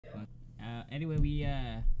Anyway,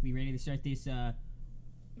 we ready to start this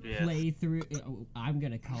playthrough? I'm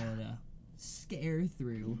gonna call it a scare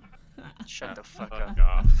through. Shut the fuck up.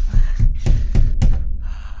 up.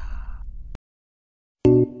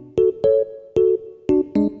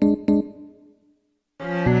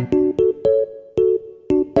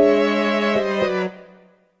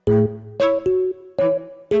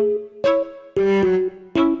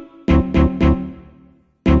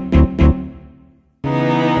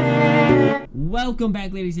 Welcome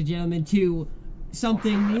back, ladies and gentlemen, to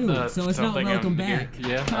something new. So it's not welcome back.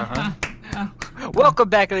 Yeah, Welcome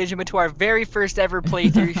back, ladies and gentlemen, to our very first ever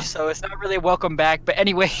playthrough. So it's not really a welcome back, but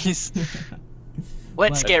anyways,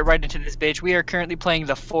 let's get right into this bitch. We are currently playing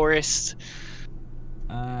the forest,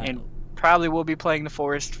 and probably will be playing the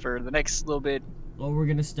forest for the next little bit. Well, we're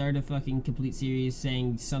gonna start a fucking complete series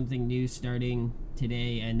saying something new starting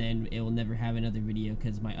today, and then it will never have another video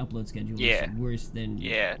because my upload schedule is worse than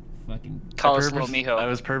fucking. Call us little mijo. I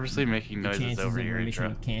was purposely making noises over your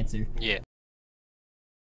intro. Of cancer. Yeah.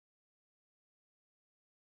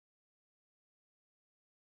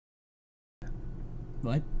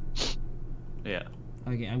 What? Yeah.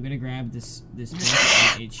 Okay, I'm gonna grab this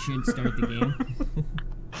book. It should start the game.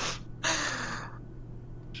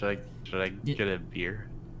 Should I get a beer?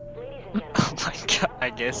 Oh my god, I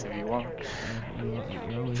guess if you want.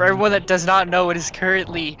 For everyone that does not know, it is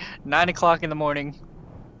currently 9 o'clock in the morning.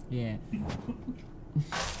 Yeah. Okay.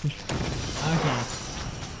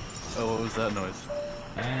 Oh, what was that noise?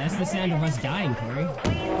 That's the sound of us dying, Corey.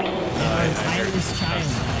 I heard us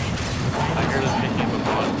picking up a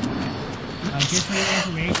bot. Just for your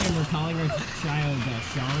information, we're calling our child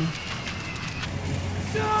Sean.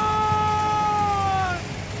 Sean!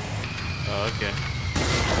 Oh, okay.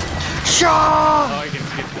 Sean! Oh, I can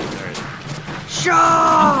skip this already.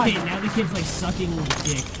 Sean! Okay, now the kid's like sucking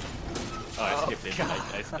dick. Oh, I skipped it.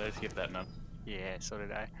 I skipped that now. Yeah, so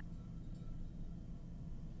did I.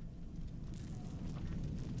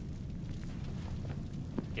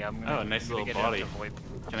 Yeah, I'm gonna. Oh, nice little body.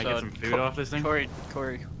 Can I get some food off this thing?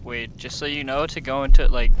 Corey, wait. Just so you know, to go into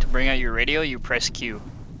to bring out your radio, you press Q.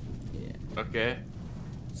 Yeah. Okay.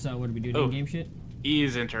 So what are we doing? In game shit? E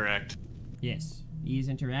is interact. Yes. E is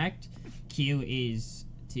interact. Q is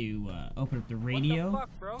to open up the radio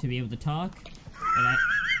to be able to talk. And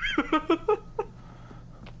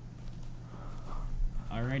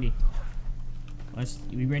Alrighty.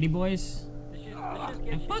 We ready, boys?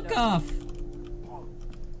 Fuck off!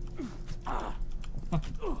 Fuck.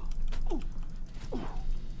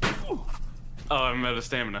 Oh, I'm out of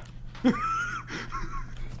stamina.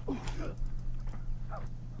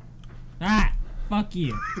 Ah! Fuck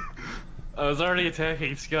you. I was already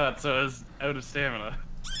attacking Scott, so I was out of stamina.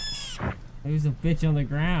 There's a bitch on the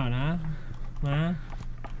ground, huh? Huh?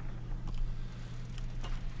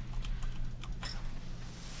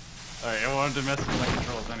 Alright, I wanted to mess with my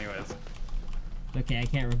controls anyways. Okay, I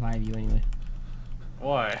can't revive you anyway.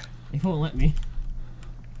 Why? It won't let me.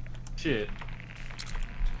 Shit.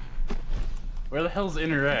 Where the hell's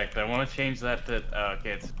interact? I want to change that to. Oh,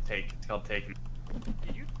 okay, it's take. It's called taken.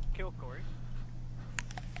 Did you kill Corey?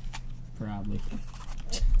 Probably.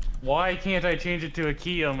 Why can't I change it to a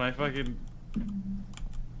key on my fucking?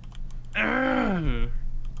 Ugh.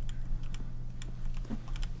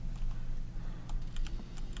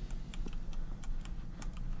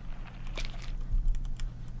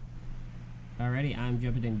 Alrighty, I'm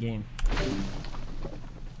jumping in game.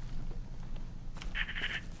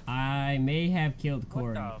 I may have killed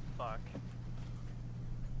Corey. What the fuck?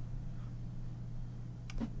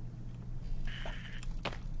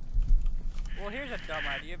 Well, here's a dumb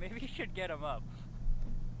idea. Maybe you should get him up.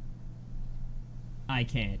 I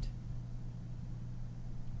can't.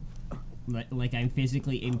 Like I'm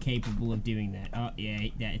physically incapable of doing that. Oh yeah,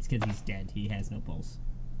 it's because he's dead. He has no pulse.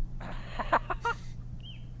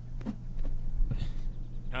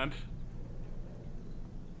 Hunt.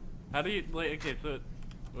 How do you like? Okay, so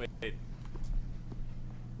wait.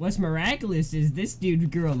 What's miraculous is this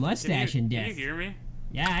dude grew a mustache in death. Can you hear me?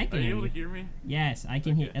 Yeah, I can. Are you hear able you. to hear me? Yes, I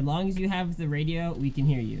can hear. As long as you have the radio, we can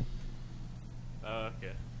hear you. Oh,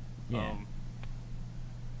 okay. Yeah.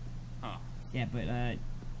 Huh. Yeah, but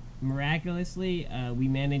miraculously, we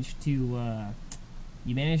managed to.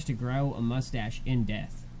 You managed to grow a mustache in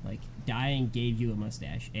death. Like dying gave you a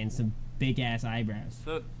mustache and some big ass eyebrows.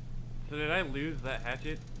 So did I lose that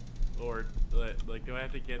hatchet, or like do I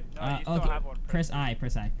have to get? No, you still okay. have one. Press I.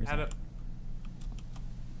 Press I. Press I.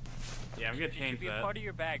 Yeah, I'm gonna change that. It should be a part of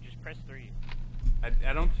your bag. Just press 3.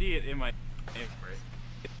 I don't see it in my inventory.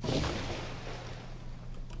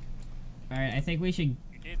 Alright, I think we should.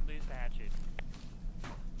 You did lose the hatchet.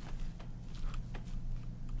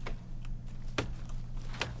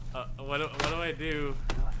 What do I do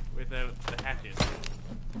without the hatchet?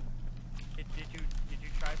 Did you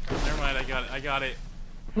try? Never mind. I got it.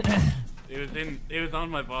 It was on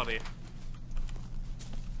my body.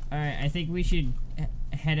 All right, I think we should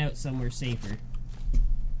head out somewhere safer.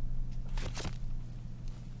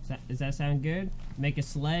 Does that sound good? Make a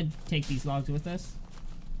sled. Take these logs with us.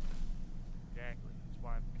 Exactly. That's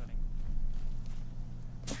why I'm cutting.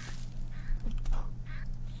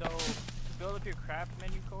 So, to build up your craft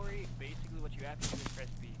menu, Corey, basically what you have to do is press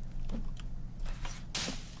B.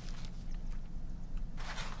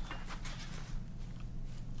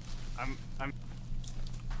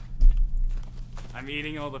 I'm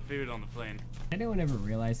eating all the food on the plane. I don't ever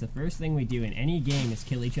realize the first thing we do in any game is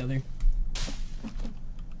kill each other.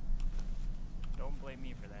 Don't blame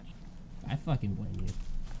me for that. I fucking blame you.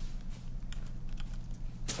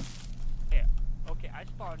 Yeah. Okay, I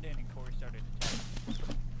spawned in and Corey started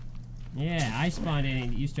attacking. Yeah, I spawned in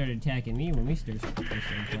and you started attacking me when we started playing.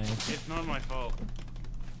 It's not my fault.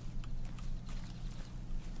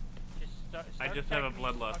 Start I just have a attacking me,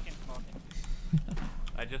 bloodlust. fucking spawn in.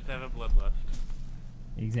 I just have a bloodlust.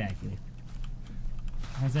 Exactly.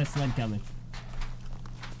 How's that sled coming?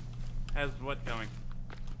 Has what coming?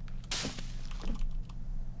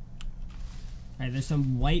 Alright, there's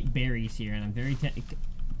some white berries here, and I'm very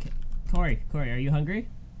Corey, are you hungry?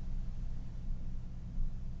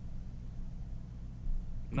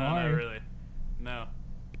 No, not Corey? really. No.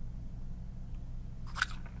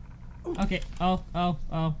 Okay. Oh.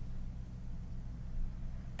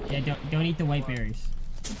 Yeah, don't eat the white berries.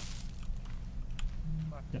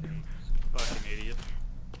 Fucking idiot.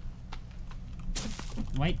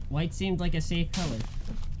 White seemed like a safe color.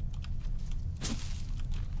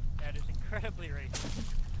 That is incredibly racist.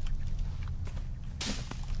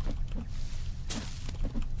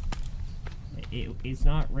 It's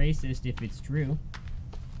not racist if it's true.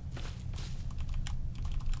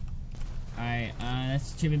 Alright,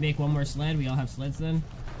 should we make one more sled? We all have sleds then?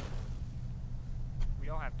 We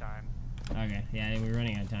don't have time. Okay, yeah, we're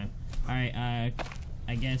running out of time. Alright,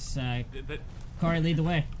 I guess, Th- Corey, lead the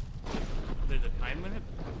way. There's a time limit?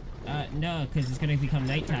 No, because it's gonna become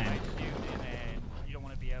nighttime. Night shoot, and then you don't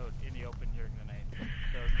want to be out in the open during the night.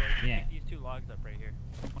 So, Corey, Yeah. pick these two logs up right here.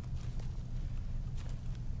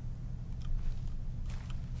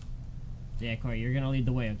 So yeah, Corey, you're gonna lead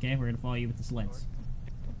the way, okay? We're gonna follow you with the sleds.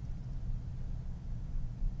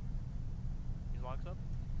 These logs up?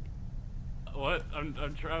 What?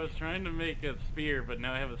 I was trying to make a spear, but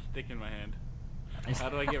now I have a stick in my hand. How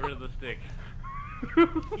do I get rid of the stick?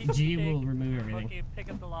 Eat G the will stick. remove everything. Okay, pick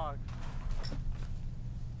up the logs.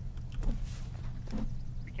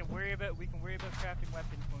 We can worry about crafting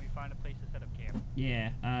weapons when we find a place to set up camp.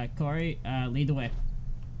 Yeah, Corey, lead the way.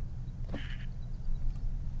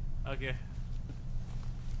 Okay.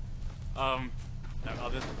 I'll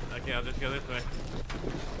just go this way.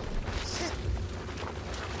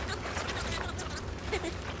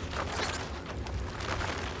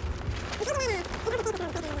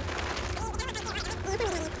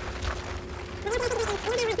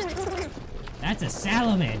 That's a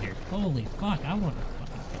salamander. Holy fuck, I want to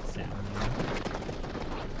fucking get salamander.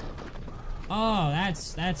 Oh,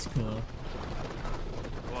 that's cool.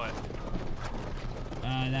 What?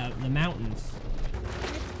 The mountains.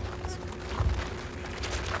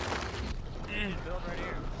 Build right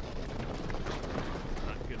here.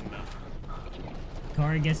 Not good enough.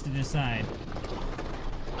 Corey gets to decide.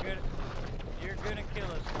 You're gonna kill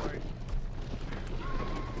us, Corey.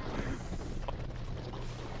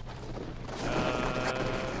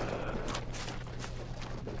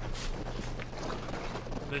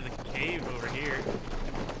 There's a cave over here.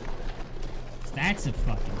 That's a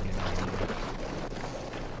fucking good idea.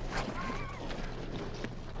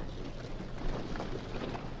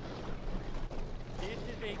 This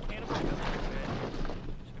is a cannibal village, man. I'm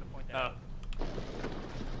just gonna point that out.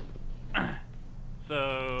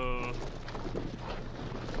 So,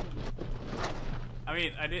 I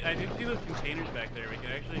mean, I did see those containers back there. We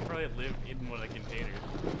could actually probably live in one of the containers.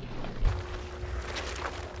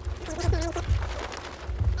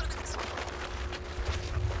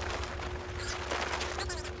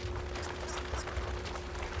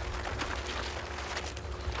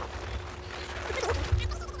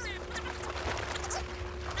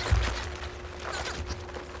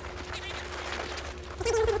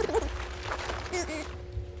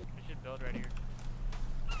 We should build right here.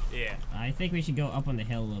 Yeah. I think we should go up on the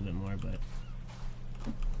hill a little bit more, but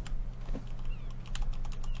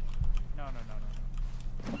No.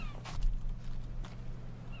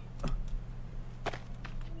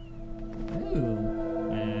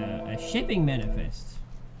 ooh, a shipping manifest.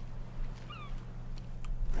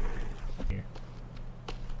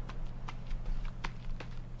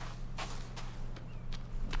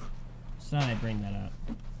 thought I'd bring that up.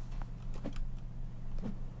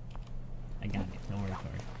 I got it. Don't worry,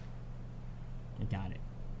 Corey. I got it.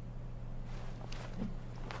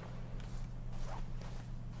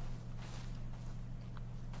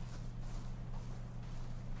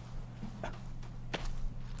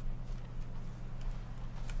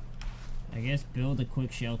 I guess build a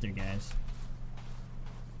quick shelter, guys.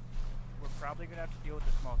 We're probably gonna have to deal with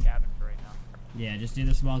the small cabin for right now. Yeah, just do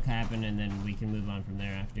the small cabin and then we can move on from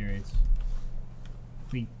there afterwards.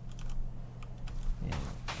 We... Yeah.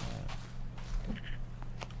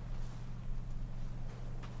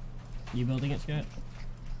 You building it, Scott?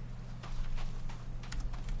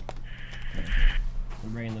 Okay. We're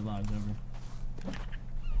bringing the logs over.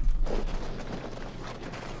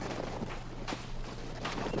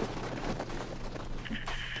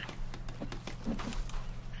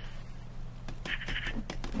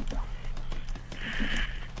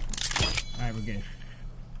 Alright, we're good.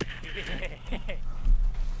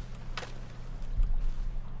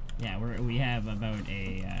 Yeah, we have about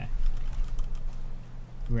a,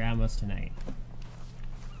 we're almost tonight.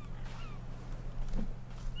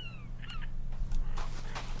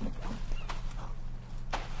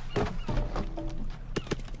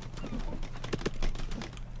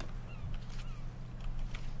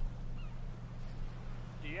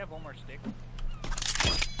 Do you have one more stick?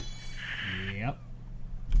 Yep.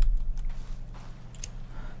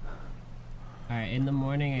 Alright, in the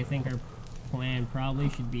morning, I think our plan probably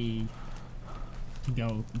should be to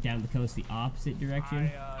go down the coast the opposite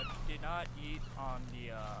direction. I did not eat on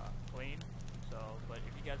the plane, so, but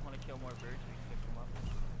if you guys want to kill more birds, we can pick them up.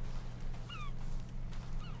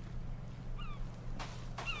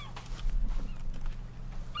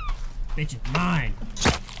 Bitch, it's mine!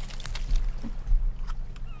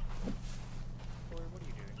 Corey, what are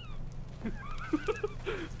you doing?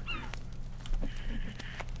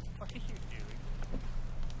 What are you doing?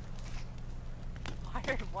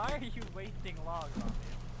 Why are you wasting logs on this?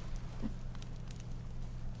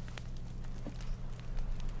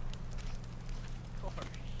 Corey.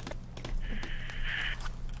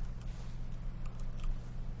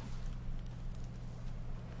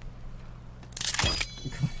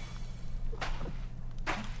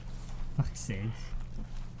 Fuck's sakes.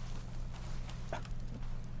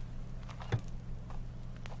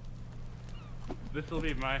 This will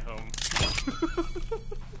be my home.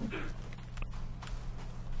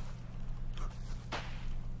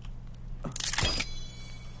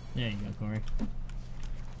 There you go, Corey.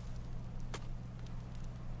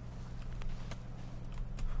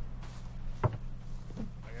 You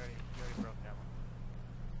already broke that one.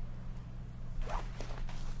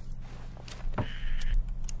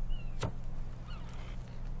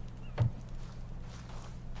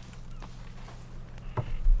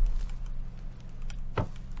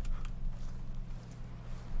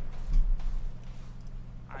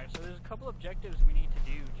 Alright, so there's a couple objectives we need to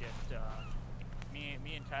do. Just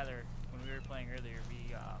me and Tyler, when we were playing earlier,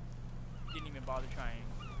 we didn't even bother trying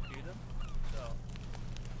to do them. So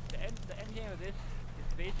the end game of this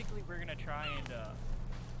is basically we're gonna try and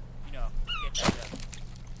you know, get that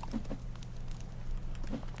done.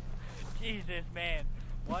 Jesus, man,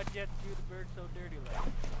 why'd you have to do the bird so dirty like?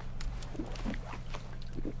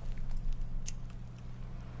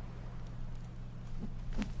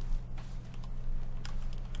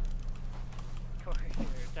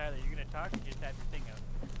 Tyler, you gonna talk or just have your thing up?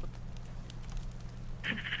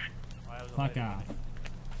 Oh, that was a Fuck lady, off. wasn't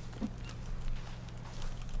it?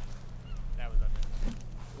 That was unnecessary.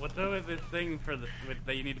 What's up with this thing for the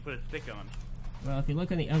that you need to put a stick on? Well, if you look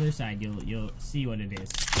on the other side, you'll see what it is.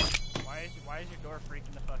 Why is your door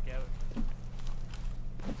freaking the fuck out?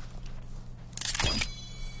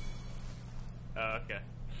 Oh, okay.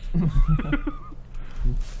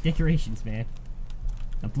 Decorations, man.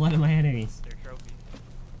 The blood of my enemies. They're trophies.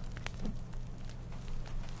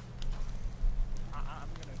 I'm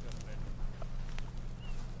gonna go to bed.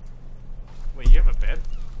 Wait, you have a bed?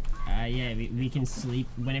 Yeah, we can sleep.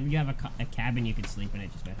 Whenever you have a cabin, you can sleep in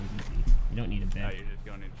it just by easy. You don't need a Oh, bed. you're just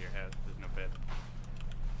going into your house. There's no bed.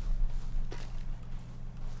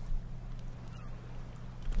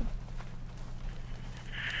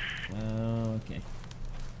 Oh, okay.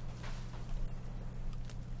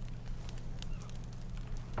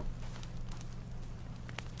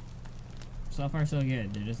 So far, so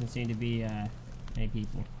good. There doesn't seem to be any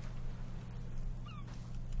people.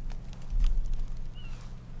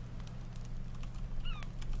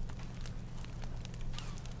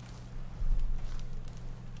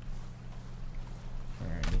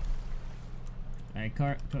 Alrighty. Alright,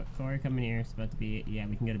 Corey, come in here. It's about to be... Yeah,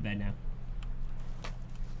 we can go to bed now.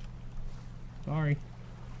 Corey.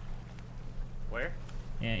 Where?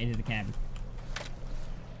 Yeah, into the cabin.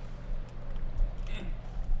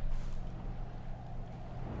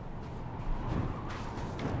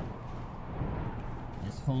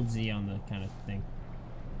 Just hold Z on the kind of thing.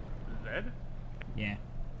 Z? Yeah.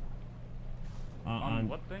 On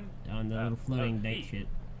what thing? On the little floating deck C. shit.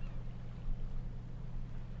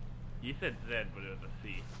 You said Z, but it was a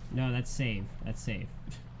C. No, that's save. That's save.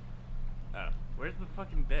 Oh, where's the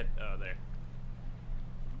fucking bed? Oh, there.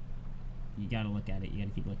 You gotta look at it. You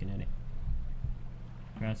gotta keep looking at it.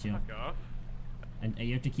 Or else you'll... Fuck off. And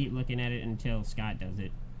you have to keep looking at it until Scott does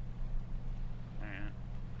it. Alright.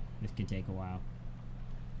 This could take a while.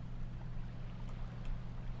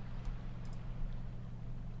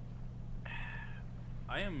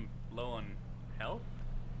 I am low on health,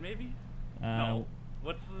 maybe? Uh, No.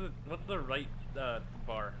 What's the right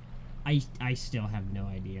bar? I still have no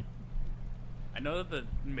idea. I know that the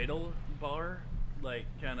middle bar, like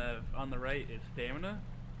kind of on the right, is stamina,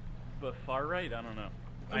 but far right, I don't know.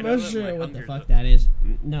 I know that my what the hunger's fuck that is.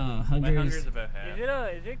 No, My hunger hunger's is... about half.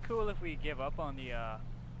 Is it cool if we give up on the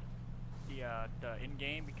in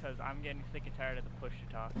game, because I'm getting sick and tired of the push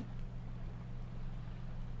to talk.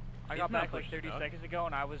 I got It's not back like push to 30 talk. seconds ago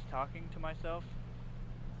and I was talking to myself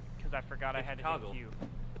because I forgot I It's had to toggle. hit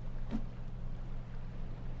Q.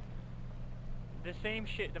 The same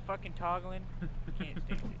shit, the fucking toggling. Can't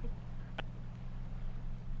stand it.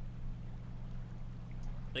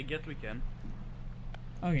 I guess we can.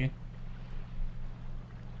 Okay.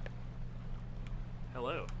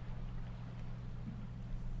 Hello.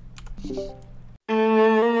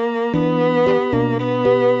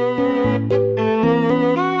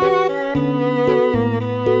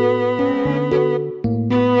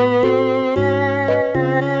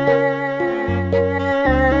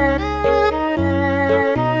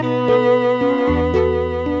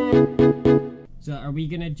 So are we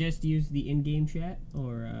gonna just use the in-game chat,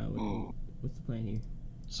 or what's the plan here?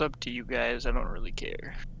 It's up to you guys. I don't really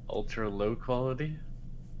care. Ultra low quality?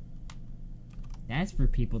 That's for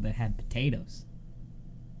people that have potatoes.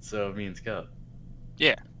 So me and Scott.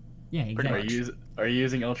 Yeah, Yeah, Pretty exactly. Are you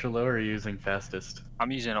using ultra low or are you using fastest? I'm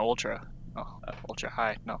using ultra. Oh, ultra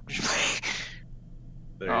high. No.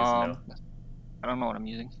 There is no. I don't know what I'm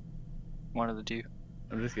using. One of the two.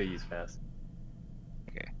 I'm just gonna use fast.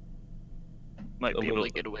 Might A be able little-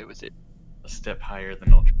 to get away with it. A step higher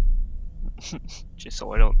than ultra. Just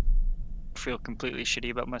so I don't feel completely shitty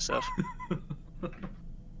about myself.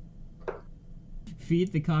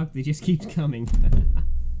 Feed the cock that just keeps coming.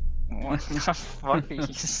 What the fuck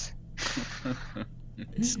is...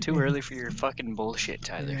 It's too early for your fucking bullshit,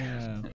 Tyler. Yeah.